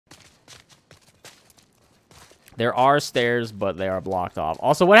There are stairs, but they are blocked off.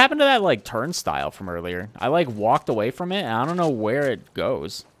 Also, what happened to that, like, turnstile from earlier? I, like, walked away from it, and I don't know where it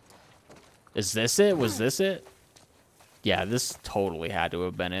goes. Is this it? Was this it? Yeah, this totally had to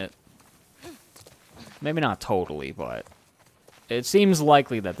have been it. Maybe not totally, but it seems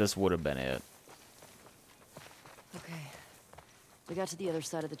likely that this would have been it. Okay. We got to the other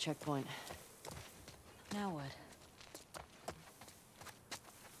side of the checkpoint. Now what?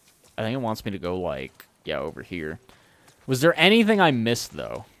 I think it wants me to go, like, yeah, over here. Was there anything I missed,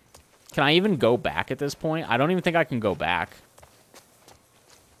 though? Can I even go back at this point? I don't even think I can go back.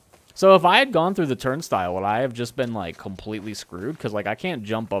 So if I had gone through the turnstile, would I have just been, like, completely screwed? Because, like, I can't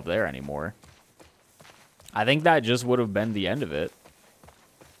jump up there anymore. I think that just would have been the end of it.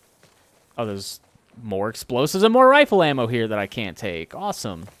 Oh, there's more explosives and more rifle ammo here that I can't take.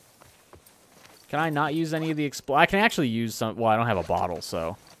 Awesome. Can I not use any of the I can actually use some... Well, I don't have a bottle,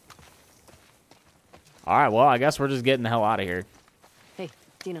 so... Alright, well, I guess we're just getting the hell out of here. Hey,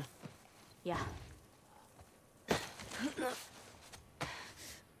 Dina. Yeah.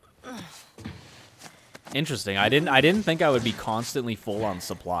 Interesting. I didn't think I would be constantly full on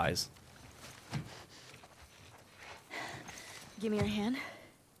supplies. Give me your hand.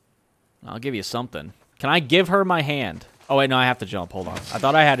 I'll give you something. Can I give her my hand? Oh, wait, no, I have to jump. Hold on. I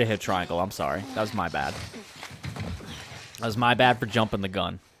thought I had to hit triangle. I'm sorry. That was my bad. That was my bad for jumping the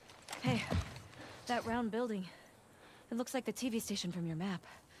gun. Hey, that round building. It looks like the TV station from your map.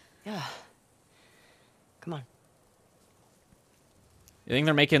 Yeah. Come on. You think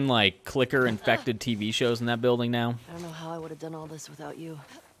they're making, like, clicker-infected TV shows in that building now? I don't know how I would have done all this without you.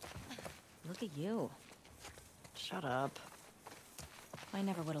 Look at you. Shut up. I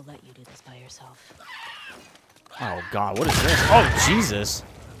never would have let you do this by yourself. Oh, God, what is this? Oh, Jesus.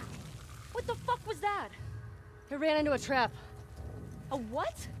 What the fuck was that? I ran into a trap. A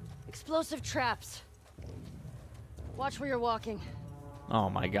what? Explosive traps. Watch where you're walking. Oh,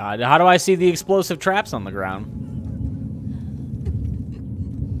 my God. How do I see the explosive traps on the ground?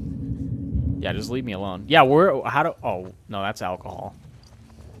 Yeah, just leave me alone. Yeah, oh, no, that's alcohol.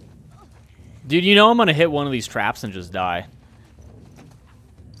 Dude, you know I'm gonna hit one of these traps and just die.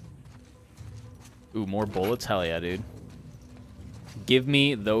 Ooh, more bullets? Hell yeah, dude. Give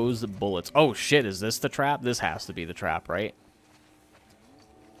me those bullets. Oh, shit, is this the trap? This has to be the trap, right?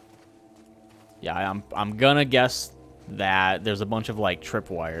 Yeah, I'm gonna guess that there's a bunch of, like,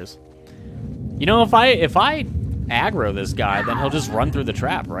 tripwires. You know, if I aggro this guy, then he'll just run through the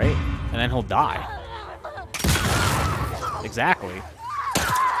trap, right? And then he'll die. Exactly.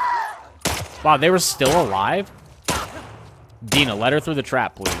 Wow, they were still alive? Dina, let her through the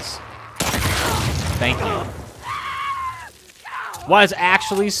trap, please. Thank you. Was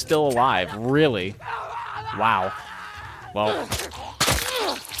actually still alive. Really? Wow. Well,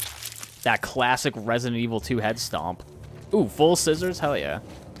 that classic Resident Evil 2 head stomp. Ooh, full scissors? Hell yeah.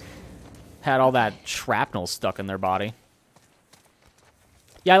 Had all that shrapnel stuck in their body.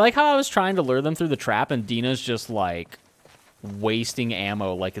 Yeah, I like how I was trying to lure them through the trap and Dina's just, like, wasting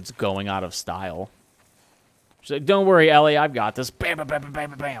ammo like it's going out of style. She's like, don't worry, Ellie, I've got this. Bam, bam, bam, bam,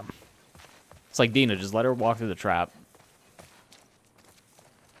 bam, bam. It's like, Dina, just let her walk through the trap.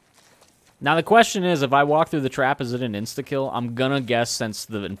 Now, the question is, if I walk through the trap, is it an insta-kill? I'm gonna guess since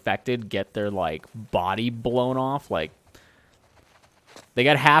the infected get their, like, body blown off, like, they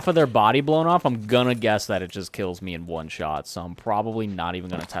got half of their body blown off, I'm gonna guess that it just kills me in one shot, so I'm probably not even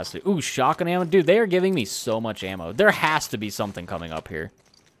gonna test it. Ooh, shotgun ammo? Dude, they are giving me so much ammo. There has to be something coming up here.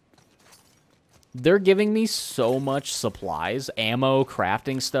 They're giving me so much supplies, ammo,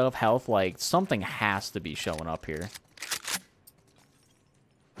 crafting stuff, health, like, something has to be showing up here.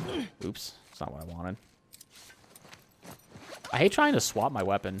 Oops, that's not what I wanted. I hate trying to swap my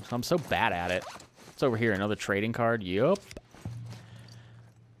weapon. I'm so bad at it. It's over here, another trading card. Yup.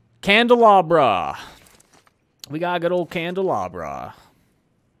 Candelabra. We got a good old candelabra.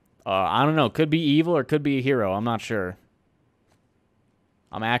 I don't know. Could be evil or could be a hero. I'm not sure.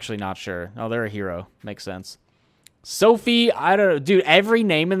 I'm actually not sure. Oh, they're a hero. Makes sense. Sophie, I don't know. Dude, every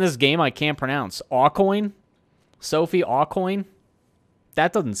name in this game I can't pronounce. Aucoin? Sophie Aucoin?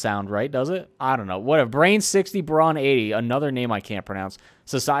 That doesn't sound right, does it? I don't know. Whatever. Brain 60, Brawn 80. Another name I can't pronounce.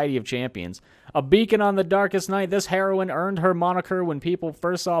 Society of Champions. A beacon on the darkest night, this heroine earned her moniker when people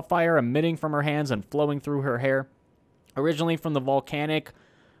first saw fire emitting from her hands and flowing through her hair. Originally from the volcanic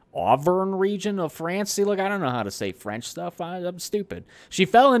Auvergne region of France. See, look, I don't know how to say French stuff. I'm stupid. She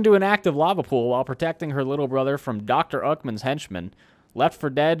fell into an active lava pool while protecting her little brother from Dr. Uckman's henchmen. Left for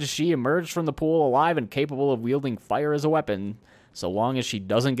dead, she emerged from the pool alive and capable of wielding fire as a weapon, so long as she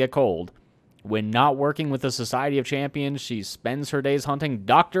doesn't get cold. When not working with the Society of Champions, she spends her days hunting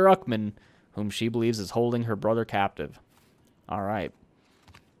Dr. Uckman, whom she believes is holding her brother captive. All right.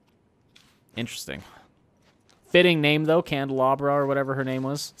 Interesting. Fitting name, though. Candelabra or whatever her name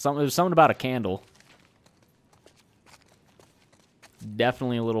was. It was something about a candle.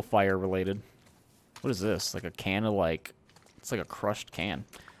 Definitely a little fire related. What is this? Like a can of like... It's like a crushed can.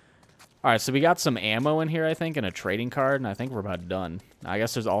 Alright, so we got some ammo in here, I think, and a trading card, and I think we're about done. I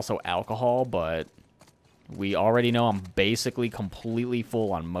guess there's also alcohol, but... We already know I'm basically completely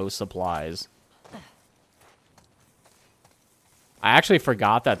full on most supplies. I actually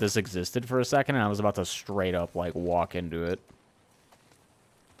forgot that this existed for a second, and I was about to straight up, like, walk into it.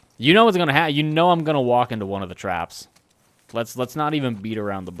 You know what's gonna happen. You know I'm gonna walk into one of the traps. Let's not even beat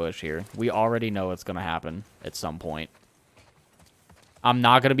around the bush here. We already know what's gonna happen at some point. I'm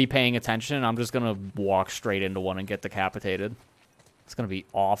not gonna be paying attention. I'm just gonna walk straight into one and get decapitated. It's gonna be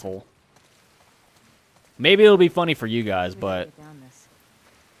awful. Maybe it'll be funny for you guys, but...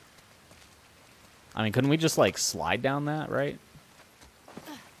 I mean, couldn't we just, like, slide down that, right?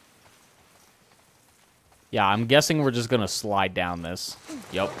 Yeah, I'm guessing we're just gonna slide down this.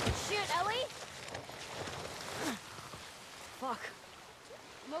 Yep. Shoot, Ellie! Fuck.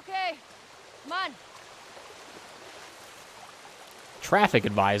 I'm okay. Come on. Traffic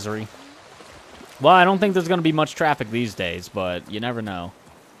advisory. Well, I don't think there's gonna be much traffic these days, but you never know.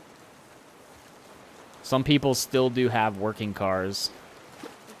 Some people still do have working cars.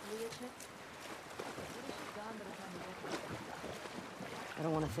 I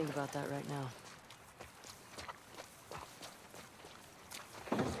don't want to think about that right now.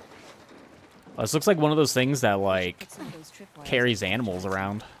 This looks like one of those things that, like, carries animals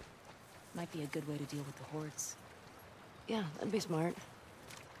around. Might be a good way to deal with the hordes. Yeah, that'd be smart.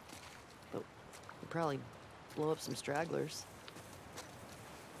 But we'll probably blow up some stragglers.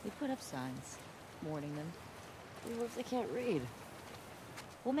 We put up signs, warning them. What if they can't read?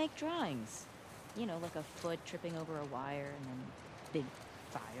 We'll make drawings. You know, like a foot tripping over a wire and then big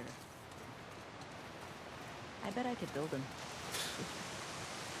fire. I bet I could build them.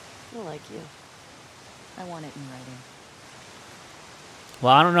 I like you. I want it in writing.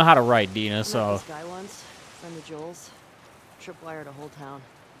 Well, I don't know how to write, Dina, This so... guy once, friend of Joel's, tripwired a whole town.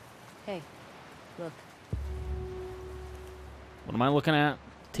 Hey, look. What am I looking at?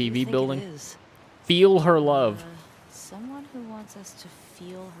 What do you TV think it building? is? Feel her love. Someone who wants us to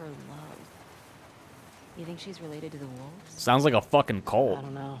feel her love. You think she's related to the wolves? Sounds like a fucking I cult.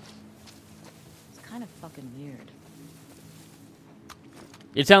 don't know. It's kind of fucking weird.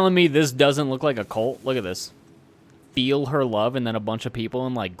 You're telling me this doesn't look like a cult? Look at this. Feel her love, and then a bunch of people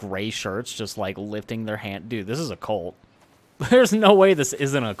in, like, gray shirts just, like, lifting their hand. Dude, this is a cult. There's no way this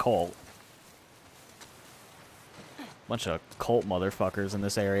isn't a cult. Bunch of cult motherfuckers in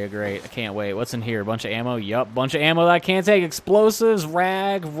this area. Great. I can't wait. What's in here? Bunch of ammo? Yup. Bunch of ammo that I can't take. Explosives,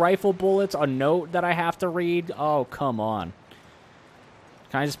 rag, rifle bullets, a note that I have to read. Oh, come on.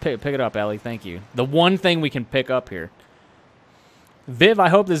 Can I just pick it up, Ellie? Thank you. The one thing we can pick up here. Viv, I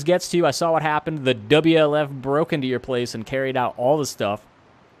hope this gets to you. I saw what happened. The WLF broke into your place and carried out all the stuff.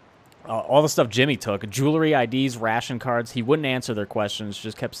 All the stuff Jimmy took. Jewelry, IDs, ration cards. He wouldn't answer their questions.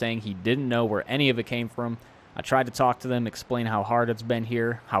 Just kept saying he didn't know where any of it came from. I tried to talk to them, explain how hard it's been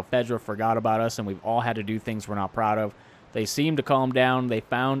here, how Fedra forgot about us, and we've all had to do things we're not proud of. They seemed to calm down. They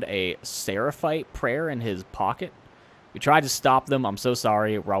found a Seraphite prayer in his pocket. We tried to stop them. I'm so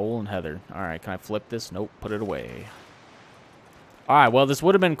sorry. Raul and Heather. All right, can I flip this? Nope, put it away. All right, well, this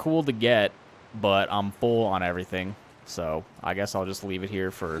would have been cool to get, but I'm full on everything. So I guess I'll just leave it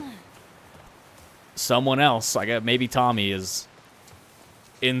here for someone else. I guess maybe Tommy is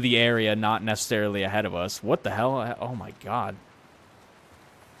in the area, not necessarily ahead of us. What the hell? Oh, my God.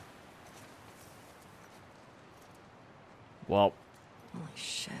 Well. Holy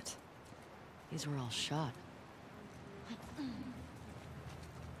shit. These were all shot.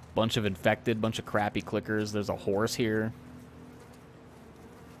 Bunch of infected, bunch of crappy clickers. There's a horse here.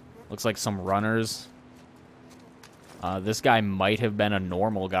 Looks like some runners. This guy might have been a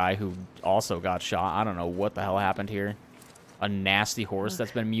normal guy who also got shot. I don't know what the hell happened here. A nasty horse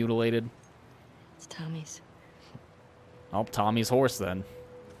that's been mutilated. It's Tommy's. Oh, Tommy's horse then.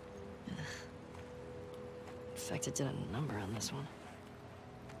 Infected did a number on this one.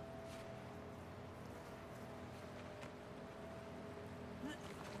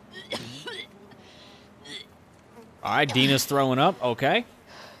 All right, Dina's throwing up. Okay.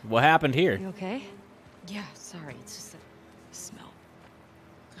 What happened here? You okay? Yeah, sorry. It's just a smell.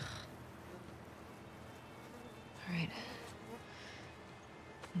 All right.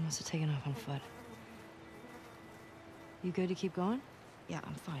 You must have taken off on foot. You good to keep going? Yeah,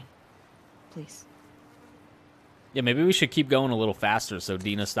 I'm fine. Please. Yeah, maybe we should keep going a little faster so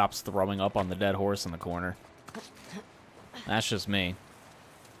Dina stops throwing up on the dead horse in the corner. That's just me.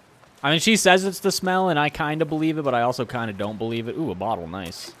 I mean, she says it's the smell, and I kind of believe it, but I also kind of don't believe it. Ooh, a bottle.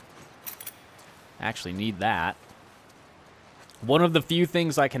 Nice. Actually need that. One of the few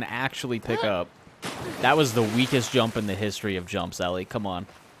things I can actually pick up. That was the weakest jump in the history of jumps, Ellie. Come on.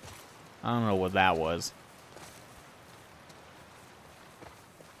 I don't know what that was.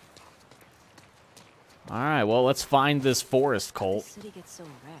 Alright, well, let's find this forest cult. The city gets so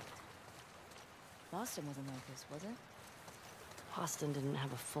wrecked. Boston wasn't like this, was it? Boston didn't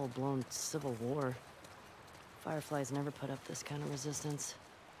have a full-blown civil war. Fireflies never put up this kind of resistance.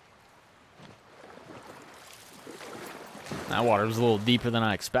 That water was a little deeper than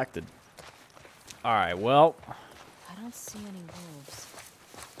I expected. Alright, well. I don't see any wolves.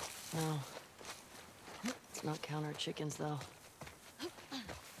 No. Let's not count our chickens, though. You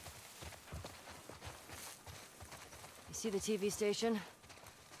see the TV station?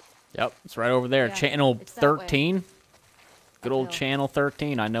 Yep, it's right over there. Yeah, Channel it's that way. 13. Good old Uphill. Channel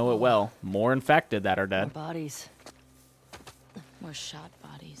 13. I know it well. More infected that are More dead. bodies. More shot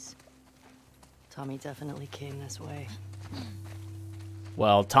bodies. Tommy definitely came this way.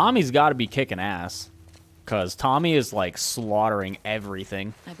 Well, Tommy's got to be kicking ass. Because Tommy is, like, slaughtering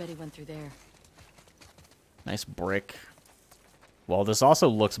everything. I bet he went through there. Nice brick. Well, this also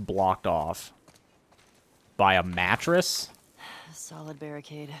looks blocked off. By a mattress A solid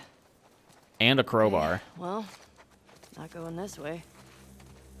barricade. and a crowbar. Well, not going this way.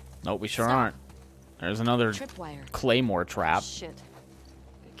 Nope, we sure Stop. aren't. There's another Tripwire. claymore trap. Shit.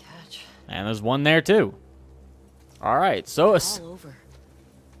 Good catch. And there's one there, too. Alright, so it's... All over.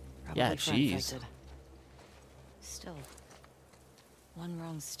 Probably Yeah, for jeez. infected. Still. One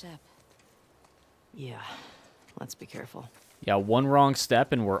wrong step. Yeah. Let's be careful. Yeah, one wrong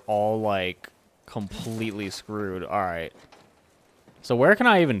step and we're all, like, completely screwed. Alright. So where can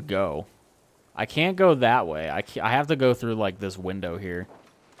I even go? I can't go that way. I have to go through, like, this window here.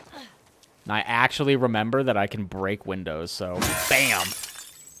 And I actually remember that I can break windows, so... BAM!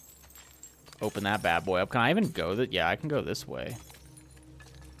 Open that bad boy up. Can I even go that? Yeah, I can go this way.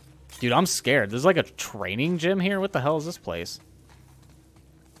 Dude, I'm scared. There's, like, a training gym here? What the hell is this place?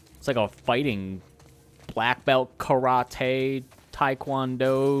 It's like a fighting... black belt karate,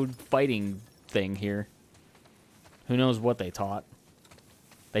 taekwondo fighting thing here. Who knows what they taught?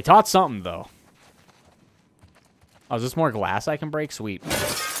 They taught something, though. Oh, is this more glass I can break? Sweet.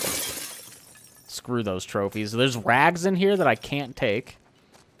 Screw those trophies. There's rags in here that I can't take.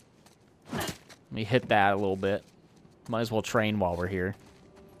 Let me hit that a little bit. Might as well train while we're here.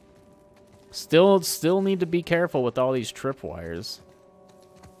 Still need to be careful with all these tripwires.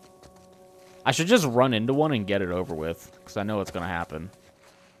 I should just run into one and get it over with, because I know what's going to happen.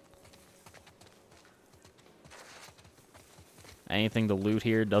 Anything to loot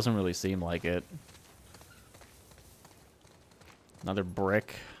here? Doesn't really seem like it. Another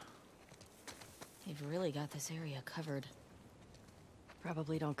brick. They've really got this area covered.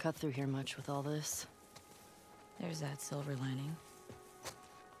 Probably don't cut through here much with all this. There's that silver lining.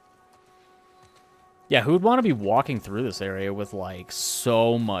 Yeah, who would want to be walking through this area with, like,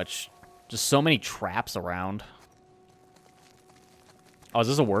 so much... just so many traps around. Oh, is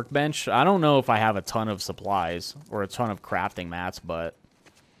this a workbench? I don't know if I have a ton of supplies or a ton of crafting mats, but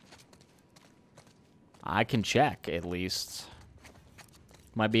I can check at least.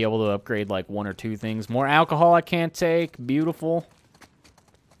 Might be able to upgrade like one or two things. More alcohol I can't take. Beautiful.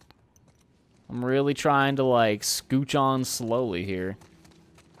 I'm really trying to like scooch on slowly here.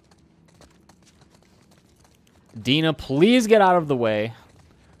 Dina, please get out of the way.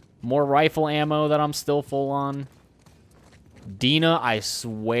 More rifle ammo that I'm still full on. Dina, I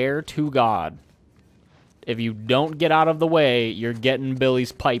swear to God, if you don't get out of the way, you're getting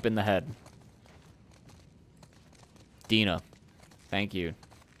Billy's pipe in the head. Dina, thank you.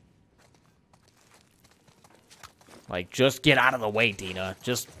 Like, just get out of the way, Dina.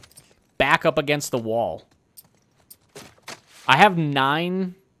 Just back up against the wall. I have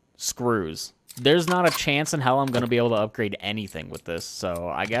 9 screws. There's not a chance in hell I'm going to be able to upgrade anything with this, so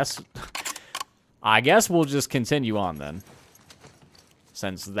I guess we'll just continue on then.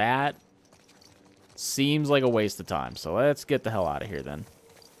 Since that seems like a waste of time, so let's get the hell out of here then.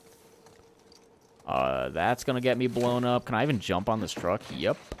 That's going to get me blown up. Can I even jump on this truck?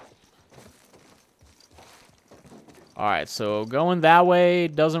 Yep. Alright, so going that way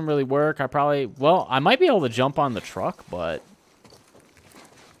doesn't really work. Well, I might be able to jump on the truck, but...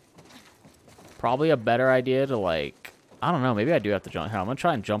 probably a better idea to, like... I don't know. Maybe I do have to jump. Here, I'm going to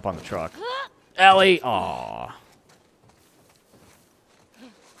try and jump on the truck. Ellie! Aww.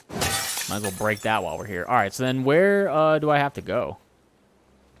 Might as well break that while we're here. All right, so then where do I have to go?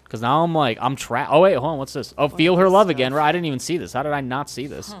 Because now I'm like, I'm trapped. Oh, wait, hold on. What's this? Oh, feel her love again. Right, I didn't even see this. How did I not see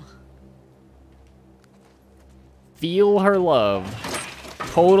this? Huh. Feel her love.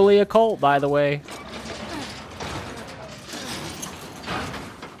 Totally a cult, by the way.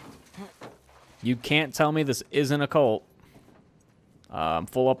 You can't tell me this isn't a cult.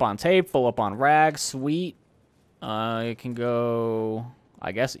 Full up on tape, full up on rags. Sweet. It can go,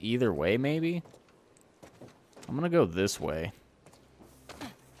 I guess, either way, maybe. I'm going to go this way.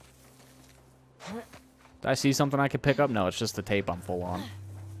 Did I see something I could pick up? No, it's just the tape I'm full on.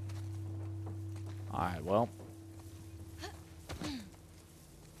 Alright, well.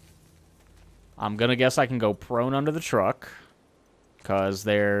 I'm going to guess I can go prone under the truck. Because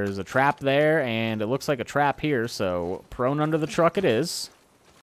there's a trap there, and it looks like a trap here, so prone under the truck it is.